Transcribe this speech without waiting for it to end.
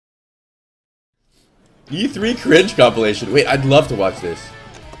E3 cringe compilation. Wait, I'd love to watch this.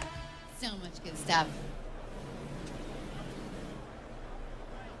 So much good stuff.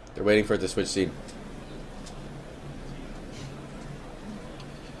 They're waiting for it to switch scene.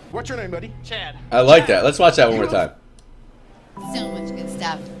 What's your name, buddy? Chad. I like that. Let's watch that one more time. So much good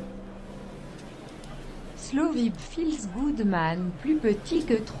stuff. Slow Vib feels good man, plus petit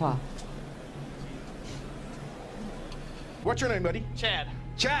que 3. What's your name, buddy? Chad.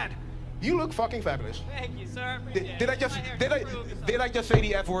 Chad. You look fucking fabulous. Thank you, sir. Did I just say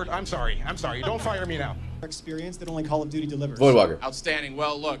the F word? I'm sorry. I'm sorry. Don't fire me now. Experience that only Call of Duty delivers. Voidwalker. Outstanding.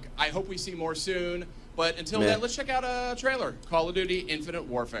 Well, look, I hope we see more soon. But until then, let's check out a trailer. Call of Duty Infinite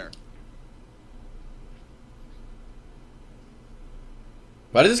Warfare.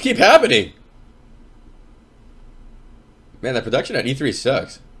 Why does this keep happening? Man, that production at E3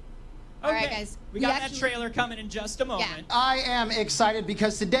 sucks. Okay, Alright, guys. we got that trailer coming in just a moment. Yeah. I am excited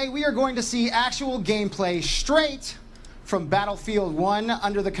because today we are going to see actual gameplay straight from Battlefield 1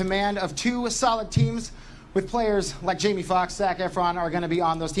 under the command of 2 solid teams with players like Jamie Foxx, Zac Efron are going to be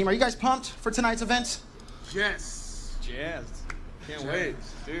on those teams. Are you guys pumped for tonight's event? Yes. Jazzed. Can't wait.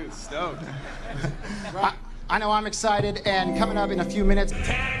 Dude, stoked. I know I'm excited, and coming up in a few minutes.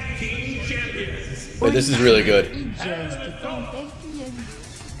 Wait, this is really good.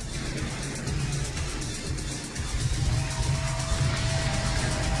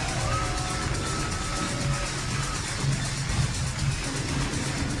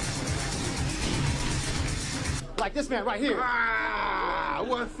 Like this man right here. Ah,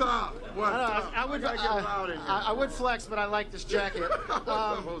 what's up? What's up? I would flex, but I like this jacket. What's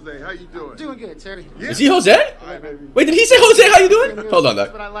up, Jose? How you doing? Doing good, Terry. Is he Jose? Hi, baby. Wait, did he say Jose? How you doing? Hold on, Doc.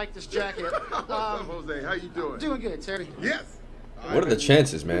 But I like this jacket. What's up, Jose? How you doing? Doing good, Terry. Yes. What are the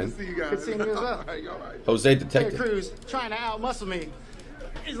chances, man? Good to see you guys. Good seeing you as well. All right, all right. Jose Terry Detective. Crews trying to outmuscle me.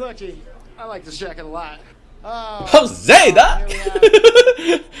 He's lucky. I like this jacket a lot. Jose, Doc!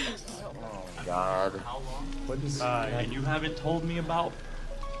 God. And you haven't told me about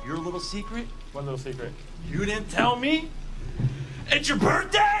your little secret? What little secret? You didn't tell me? It's your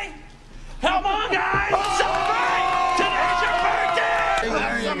birthday? Come on, guys! Celebrate! Today's your birthday!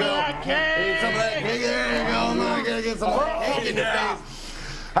 There you go. Hey, some of that cake. There you go. I'm gonna get some cake in your face.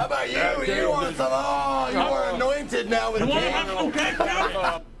 How about you? You want some? Oh, you are anointed now with cake.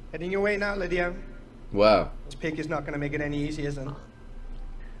 Okay, Heading your way now, Lydia. Wow. This pick is not going to make it any easier, is it?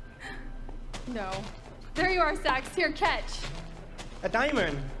 No. There you are, Sax. Here, catch. A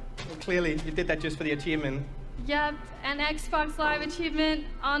diamond. Well, clearly, you did that just for the achievement. Yep, an Xbox Live achievement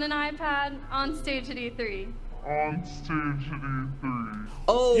on an iPad on stage at E3.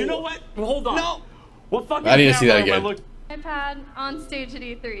 Oh. You know what? Hold on. No. What fucking I need to see that again. iPad on stage at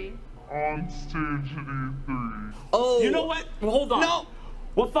E3. Oh. You know what? Hold on. No.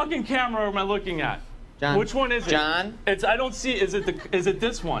 What fucking camera am I looking at? John. Which one is it? John? It's I don't see. Is it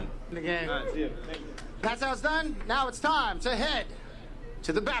this one? Again. That's how it's done. Now it's time to head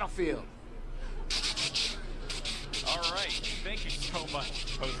to the battlefield. All right. Thank you so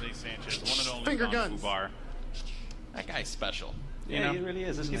much, Jose Sanchez, one and only Finger Kung guns. Fu Bar. That guy's special. You Yeah, know? he really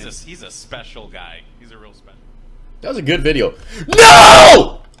is, isn't he? He's a special guy. He's a real special. That was a good video.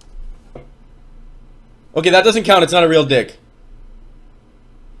 No! Okay, that doesn't count. It's not a real dick.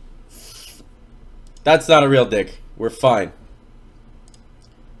 That's not a real dick. We're fine.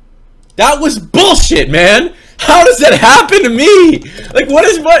 That was bullshit, man. How does that happen to me? Like, what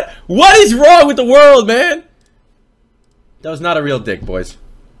is wrong with the world, man? That was not a real dick, boys.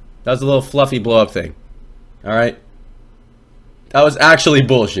 That was a little fluffy blow-up thing. All right? That was actually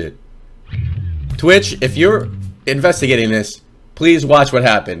bullshit. Twitch, if you're investigating this, please watch what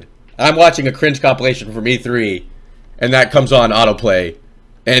happened. I'm watching a cringe compilation from E3, and that comes on autoplay,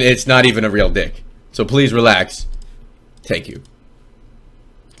 and it's not even a real dick. So please relax. Thank you.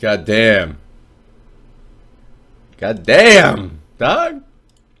 God damn. God damn, dog.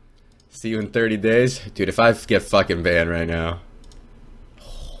 See you in 30 days. Dude, if I get fucking banned right now.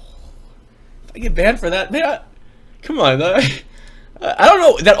 If I get banned for that, man, come on, dog. I don't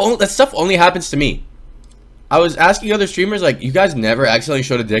know. That stuff only happens to me. I was asking other streamers, like, you guys never accidentally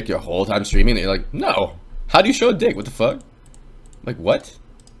showed a dick your whole time streaming? And they're like, no. How do you show a dick? What the fuck? I'm like, what?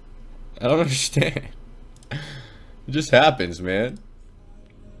 I don't understand. It just happens, man.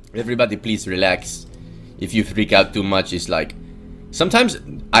 Everybody please relax. If you freak out too much, it's like... Sometimes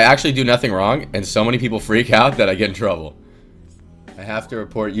I actually do nothing wrong, and so many people freak out that I get in trouble. I have to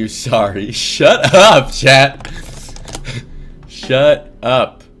report you sorry. Shut up, chat. Shut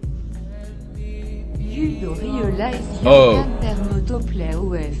up. Oh.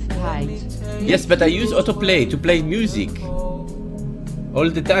 Yes, but I use autoplay to play music. All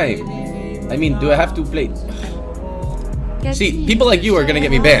the time. I mean, do I have to play? See, people like you are gonna get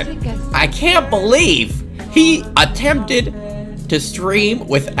me banned. I can't believe he attempted to stream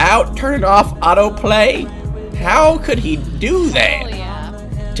without turning off autoplay. How could he do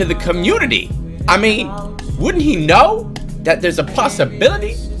that to the community? I mean, wouldn't he know that there's a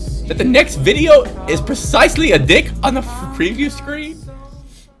possibility that the next video is precisely a dick on the preview screen?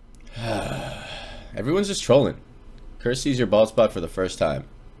 Everyone's just trolling. Curse sees your bald spot for the first time.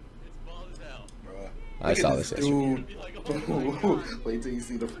 I saw this yesterday. Wait till you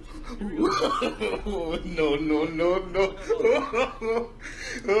see the. No, no, no, no.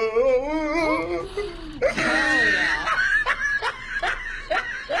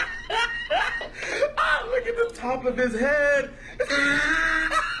 Look at the top of his head.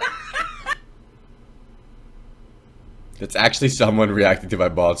 That's actually someone reacting to my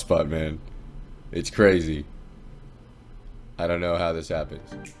bald spot, man. It's crazy. I don't know how this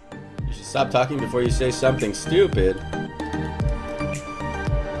happens. You should stop talking before you say something stupid.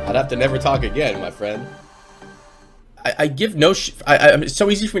 I'd have to never talk again, my friend. I give no it's so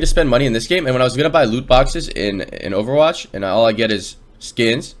easy for me to spend money in this game, and when I was gonna buy loot boxes in Overwatch, and all I get is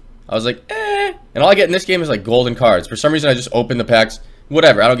skins, I was like, eh. And all I get in this game is like golden cards. For some reason, I just open the packs.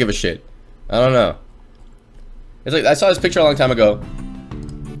 Whatever, I don't give a shit. I don't know. It's like, I saw this picture a long time ago.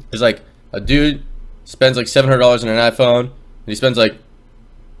 There's like a dude spends like $700 on an iPhone, and he spends like,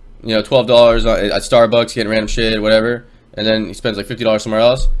 you know, $12 at Starbucks getting random shit, whatever, and then he spends like $50 somewhere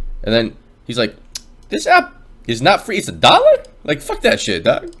else, and then he's like, this app is not free, it's $1? Like, fuck that shit,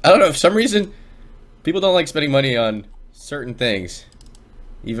 dog. I don't know, for some reason, people don't like spending money on certain things,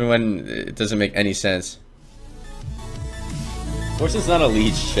 even when it doesn't make any sense. Forsen's not a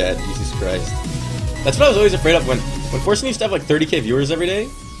leech, chat, Jesus Christ. That's what I was always afraid of when Forsen used to have like 30k viewers every day,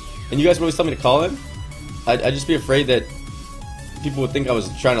 and you guys would always tell me to call him. I'd just be afraid that people would think I was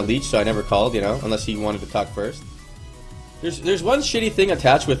trying to leech, so I never called, you know, unless he wanted to talk first. There's one shitty thing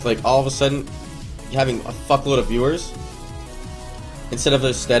attached with like all of a sudden having a fuckload of viewers instead of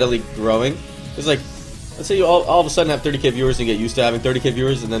just steadily growing. It's like, let's say you all of a sudden have 30k viewers and get used to having 30k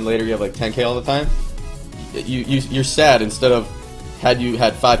viewers, and then later you have like 10k all the time. You're sad instead of had you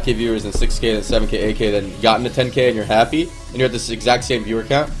had 5k viewers and 6k and 7k, 8k, then gotten to 10k and you're happy and you're at this exact same viewer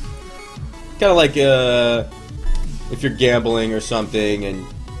count. Kind of like if you're gambling or something, and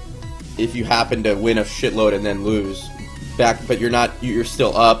if you happen to win a shitload and then lose back, but you're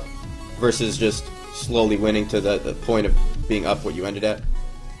still up, versus just slowly winning to the point of being up what you ended at.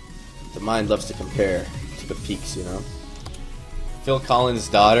 The mind loves to compare to the peaks, you know. Phil Collins'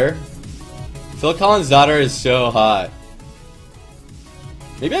 daughter. Phil Collins' daughter is so hot.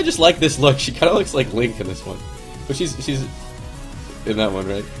 Maybe I just like this look. She kind of looks like Link in this one, but she's in that one,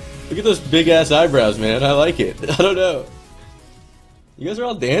 right? Look at those big ass eyebrows, man. I like it. I don't know. You guys are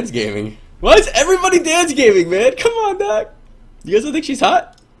all dance gaming. Why is everybody dance gaming, man? Come on, Doc. You guys don't think she's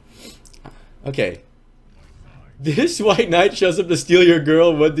hot? Okay. This white knight shows up to steal your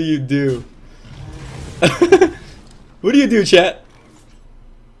girl. What do you do? What do you do, chat?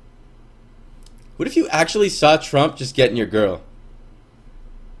 What if you actually saw Trump just getting your girl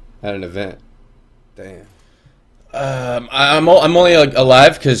at an event? Damn. I'm only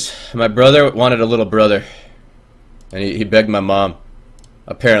alive because my brother wanted a little brother, and he begged my mom.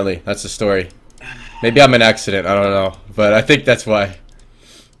 Apparently, that's the story. Maybe I'm an accident. I don't know, but I think that's why.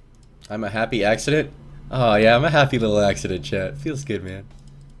 I'm a happy accident. Oh yeah, I'm a happy little accident, chat. Feels good, man.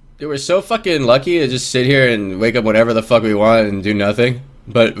 Dude, we're so fucking lucky to just sit here and wake up whenever the fuck we want and do nothing.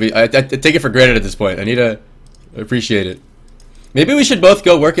 But I take it for granted at this point. I need to appreciate it. Maybe we should both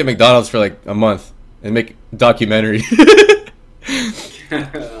go work at McDonald's for like a month and make a documentary.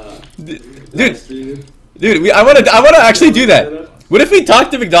 Dude, I wanna actually do that. What if we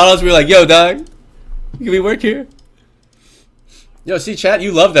talk to McDonald's? We're like, yo, dog, can we work here? Yo, see, chat,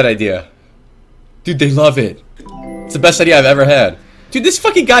 you love that idea. Dude, they love it. It's the best idea I've ever had. Dude, this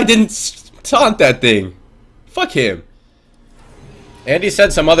fucking guy didn't taunt that thing. Fuck him. Andy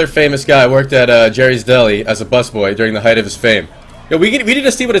said some other famous guy worked at Jerry's Deli as a busboy during the height of his fame. Yo, we need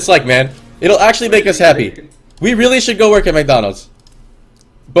to see what it's like, man. It'll actually make us happy. We really should go work at McDonald's.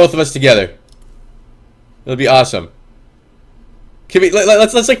 Both of us together. It'll be awesome. Can we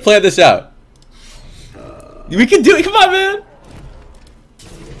let's like plan this out. We can do it. Come on, man.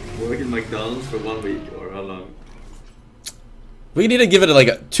 Work at McDonald's for 1 week or how long? We need to give it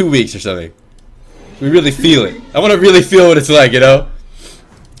like 2 weeks or something. We really feel it. I want to really feel what it's like, you know.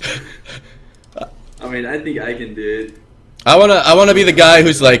 I mean, I think I can do it. I wanna be the guy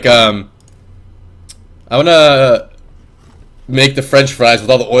who's like I wanna make the French fries with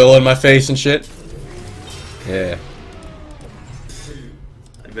all the oil in my face and shit. Yeah.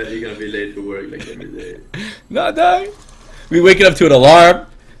 bet you're gonna be late for work like every day. Not dying. We waking up to an alarm.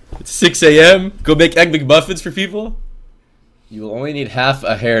 It's 6 a.m. Go make egg McMuffins for people. You will only need half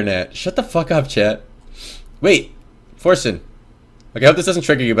a hairnet. Shut the fuck up, chat. Wait, Forsen. Okay, I hope this doesn't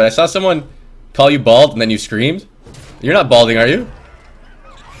trigger you, but I saw someone call you bald and then you screamed. You're not balding, are you?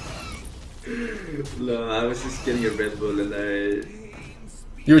 No, I was just getting a Red Bull and I...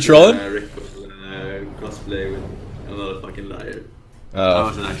 You were trolling? Reckful cosplay with another fucking liar. Oh. I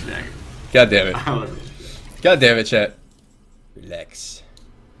wasn't actually angry. God damn it. I wasn't. God damn it, chat. Relax.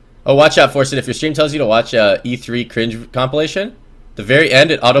 Oh, watch out, Forsen. If your stream tells you to watch E3 cringe compilation, the very end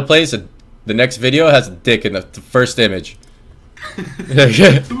it autoplays and the next video has a dick in the first image.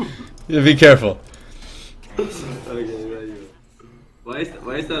 Yeah, be careful. Okay, why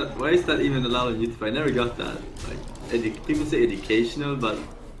is that even allowed on YouTube? I never got that. Like, people say educational, but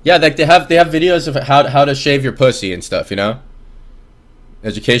yeah, like they have videos of how to shave your pussy and stuff, you know?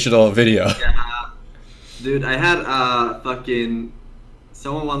 Educational video. Yeah, dude, I had fucking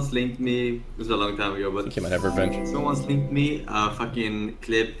someone once linked me. This was a long time ago, but I think you might have revenge. Someone once linked me a fucking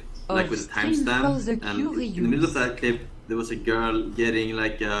clip like with a timestamp, and in the middle of that clip there was a girl getting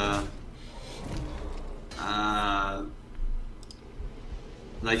like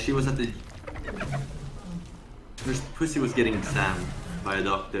like she was at the her pussy was getting examined by a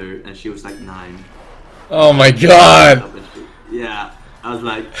doctor and she was like 9. Oh my god. Yeah, I was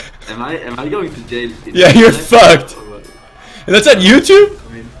like, am I going to jail? Yeah, you're fucked. And that's on YouTube?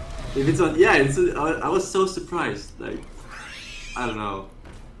 I mean, if it's on, yeah, I was so surprised. Like, I don't know.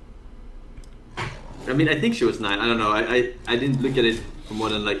 I mean, I think she was 9. I don't know. I didn't look at it for more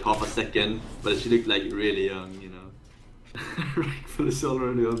than like half a second, but she looked like really young, you know. Reckful is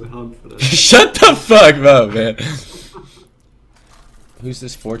already on the hunt for that. Shut the fuck up, man. Who's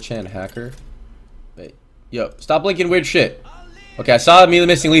this 4chan hacker? Wait, yo, stop blinking weird shit. Okay, I saw me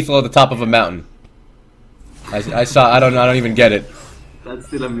missing lethal at the top of a mountain. I saw. I don't even get it. That's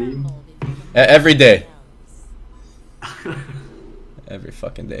still a meme. Every day. Every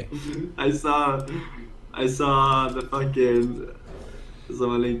fucking day. I saw the fucking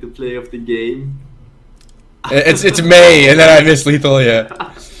someone linked the play of the game. It's May, and then I miss lethal. Yeah.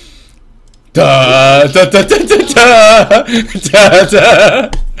 Da da da da da da da.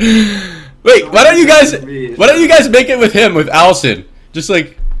 Wait, why don't you guys make it with him, with Allison? Just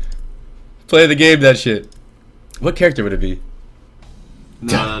like play the game, that shit. What character would it be?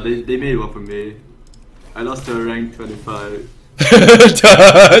 No, they made one for me. I lost to a rank 25.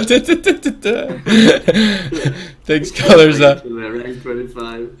 Thanks, colors up. Rank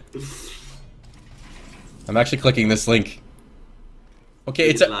 25. I'm actually clicking this link. Okay,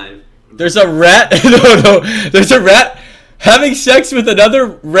 it's live. There's a rat. No, there's a rat having sex with another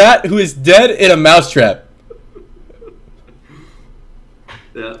rat who is dead in a mousetrap.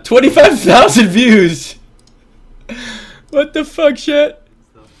 Yeah. 25,000 views. What the fuck, shit?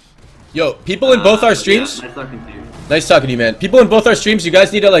 Yo, people in both our streams. Yeah, nice talking to you. Nice talking to you, man. People in both our streams, you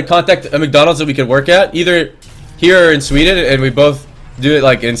guys need to like contact a McDonald's that we could work at, either here or in Sweden, and we both do it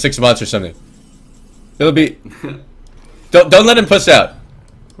like in 6 months or something. It'll be. Don't let him puss out.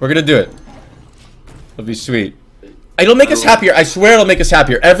 We're gonna do it. It'll be sweet. It'll make us happier. I swear it'll make us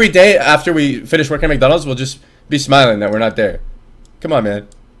happier. Every day after we finish working at McDonald's, we'll just be smiling that we're not there. Come on, man.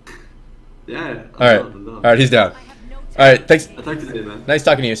 Yeah. All right, he's down. All right, thanks. I'll talk to you, man. Nice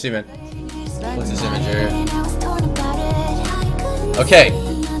talking to you. See you, man. What's this image here? Okay.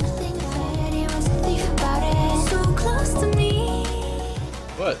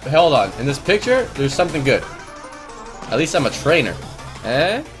 What? Hold on. In this picture, there's something good. At least I'm a trainer.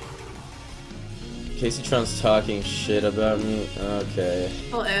 Eh? Casey Tron's talking shit about me. Okay.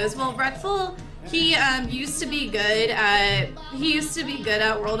 Well, Reckful, he used to be good at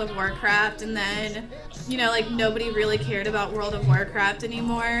World of Warcraft, and then, you know, like nobody really cared about World of Warcraft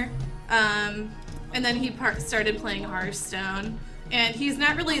anymore. And then he started playing Hearthstone, and he's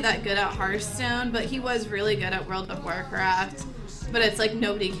not really that good at Hearthstone, but he was really good at World of Warcraft. But it's like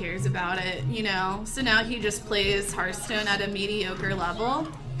nobody cares about it, you know. So now he just plays Hearthstone at a mediocre level,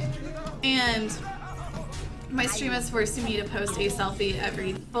 and my stream is forcing me to post a selfie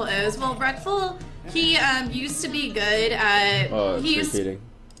every Reckful, he used to be good at. Oh, it's repeating.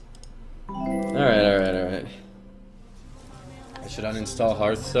 Alright. I should uninstall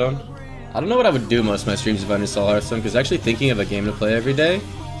Hearthstone. I don't know what I would do most of my streams if I uninstall Hearthstone, because actually thinking of a game to play every day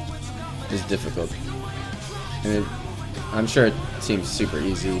is difficult. And I'm sure it seems super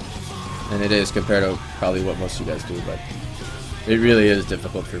easy, and it is compared to probably what most of you guys do, but it really is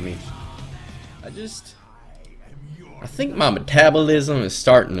difficult for me. I think my metabolism is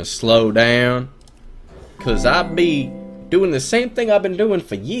starting to slow down, because I be doing the same thing I've been doing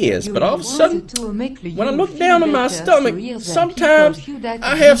for years, but all of a sudden, when I look down on my stomach, sometimes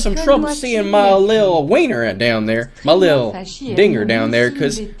I have some trouble seeing my little wiener down there, my little dinger down there,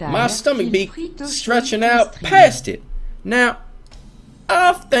 because my stomach be stretching out past it. Now,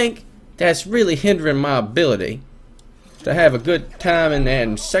 I think that's really hindering my ability to have a good time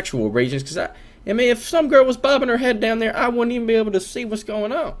in sexual regions, because I mean, if some girl was bobbing her head down there, I wouldn't even be able to see what's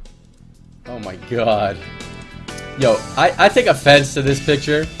going on. Oh my god. Yo, I take offense to this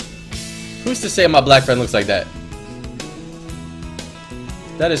picture. Who's to say my black friend looks like that?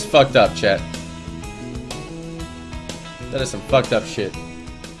 That is fucked up, chat. That is some fucked up shit.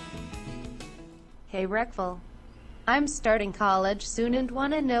 Hey Reckful. I'm starting college soon and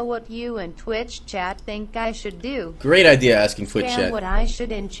want to know what you and Twitch chat think I should do. Great idea asking Twitch Spam chat. what I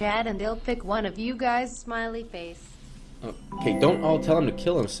should in chat and they'll pick one of you guys, smiley face. Okay, don't all tell him to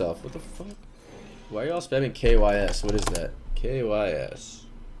kill himself. What the fuck? Why are y'all spamming KYS? What is that? KYS.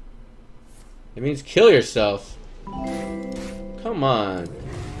 It means kill yourself. Come on.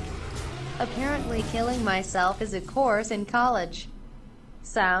 Apparently killing myself is a course in college.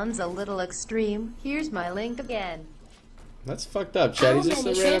 Sounds a little extreme. Here's my link again. That's fucked up, chat. He's just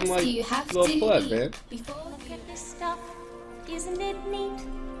a random, like, little pleb, man. Isn't it neat?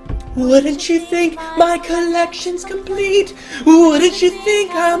 Wouldn't you think my collection's complete? Wouldn't you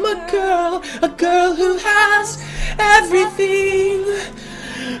think I'm a girl who has everything?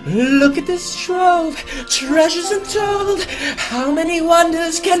 Look at this trove, treasures untold. How many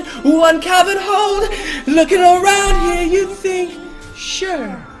wonders can one cabin hold? Looking around here, you think,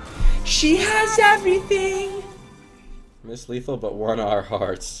 sure, she has everything. Miss Lethal, but won our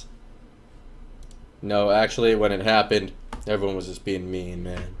hearts. No, actually, when it happened, everyone was just being mean,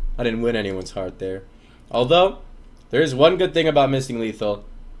 man. I didn't win anyone's heart there. Although, there is one good thing about missing Lethal.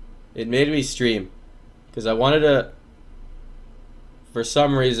 It made me stream. Because I wanted to... For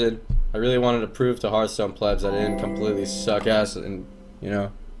some reason, I really wanted to prove to Hearthstone plebs that I didn't completely suck ass and, you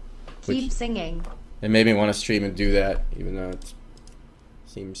know... Keep singing. It made me want to stream and do that, even though it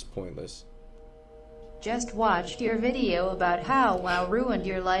seems pointless. Just watched your video about how WoW ruined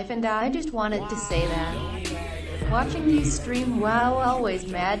your life and I just wanted to say that. Watching you stream WoW always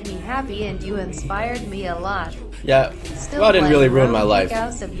made me happy and you inspired me a lot. Yeah, WoW didn't really ruin my life. I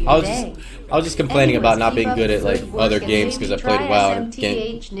was just complaining about not being good at like other games because I played WoW and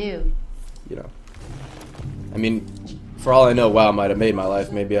you know. I mean, for all I know, WoW might have made my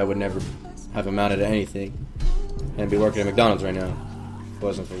life. Maybe I would never have amounted to anything and be working at McDonald's right now if it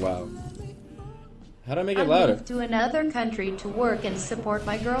wasn't for WoW. How do I make it louder? I moved to another country to work and support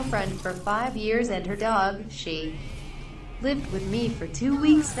my girlfriend for 5 years and her dog. She lived with me for 2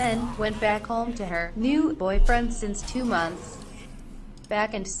 weeks, then went back home to her new boyfriend since 2 months.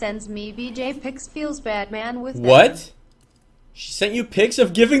 Back and sends me BJ pics, feels bad man with What? them. She sent you pics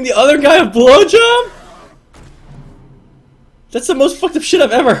of giving the other guy a blowjob? That's the most fucked up shit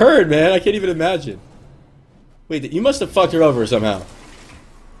I've ever heard, man. I can't even imagine. Wait, you must have fucked her over somehow.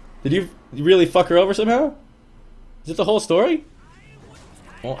 Did you really fuck her over somehow? Is it the whole story?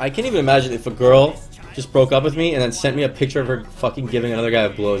 Well, I can't even imagine if a girl just broke up with me and then sent me a picture of her fucking giving another guy a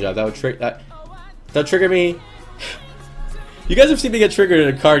blowjob. That would trigger me. You guys have seen me get triggered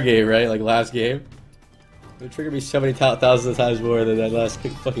in a card game, right? Like last game. It would trigger me so many thousands of times more than that last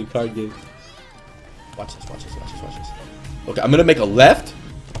fucking card game. Watch this, watch this, watch this, watch this. Okay, I'm gonna make a left.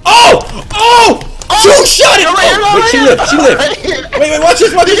 Oh! Oh! You shot it! Oh, wait, she lived, she lived. Wait, watch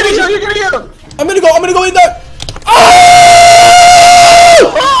this, watch this. I'm gonna go in there. Oh!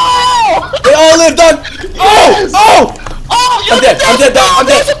 They all live, dog. Oh! I'm dead, dog, I'm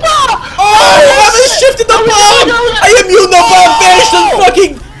dead. Oh, I haven't shifted the bomb! I immune the bomb, finish the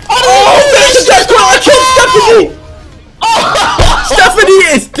fucking... Oh, finish the death squirrel, I killed Stephanie! Stephanie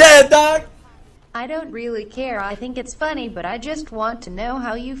is dead, dog! I don't really care, I think it's funny, but I just want to know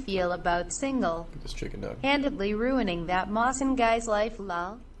how you feel about single. This chicken dog. Handedly ruining that Mawson guy's life,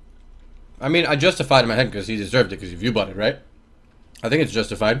 lol. I mean, I justified it in my head because he deserved it because you bought it, right? I think it's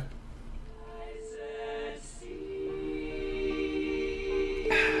justified.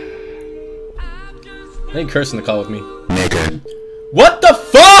 I think Kirsten the call with me. Nigga. What the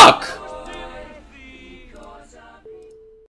fuck?